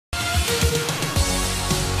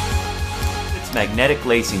This magnetic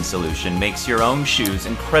lacing solution makes your own shoes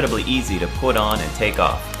incredibly easy to put on and take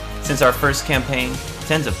off. Since our first campaign,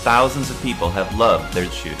 tens of thousands of people have loved their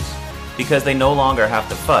shoes because they no longer have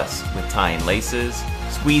to fuss with tying laces,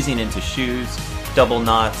 squeezing into shoes, double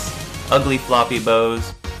knots, ugly floppy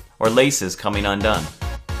bows, or laces coming undone.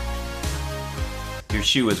 Your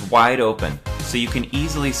shoe is wide open, so you can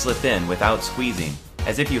easily slip in without squeezing,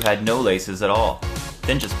 as if you had no laces at all.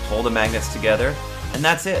 Then just pull the magnets together, and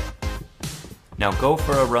that's it. Now go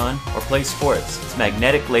for a run or play sports. This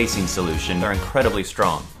magnetic lacing solution are incredibly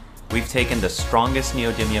strong. We've taken the strongest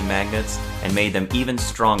neodymium magnets and made them even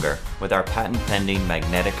stronger with our patent-pending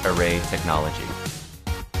magnetic array technology.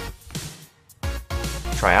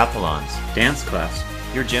 Triathlons, dance class,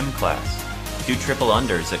 your gym class, do triple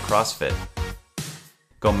unders at CrossFit,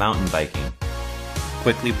 go mountain biking,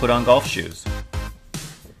 quickly put on golf shoes,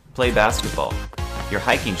 play basketball. Your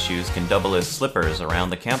hiking shoes can double as slippers around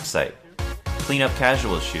the campsite. Clean up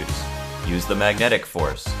casual shoes, use the magnetic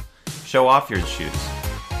force, show off your shoes,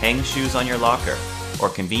 hang shoes on your locker, or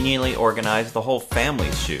conveniently organize the whole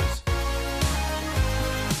family's shoes.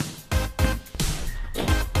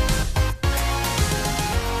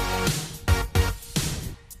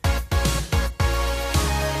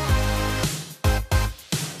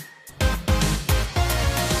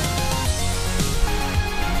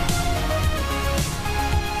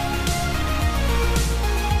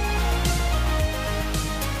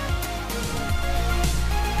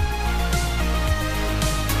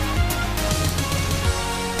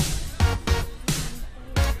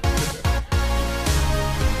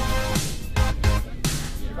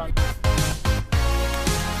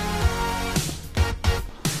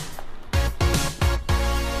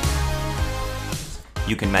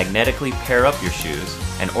 You can magnetically pair up your shoes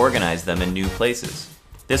and organize them in new places.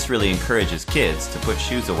 This really encourages kids to put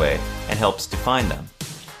shoes away and helps to find them.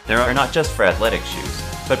 They are not just for athletic shoes,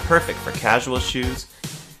 but perfect for casual shoes,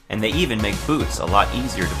 and they even make boots a lot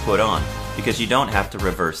easier to put on because you don't have to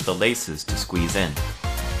reverse the laces to squeeze in.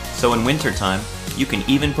 So in wintertime, you can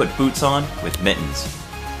even put boots on with mittens.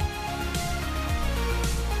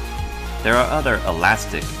 There are other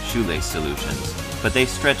elastic shoelace solutions, but they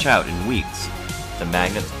stretch out in weeks. The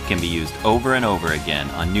magnets can be used over and over again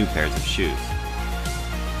on new pairs of shoes.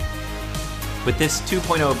 With this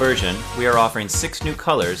 2.0 version, we are offering 6 new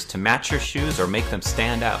colors to match your shoes or make them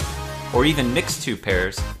stand out, or even mix 2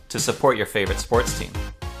 pairs to support your favorite sports team.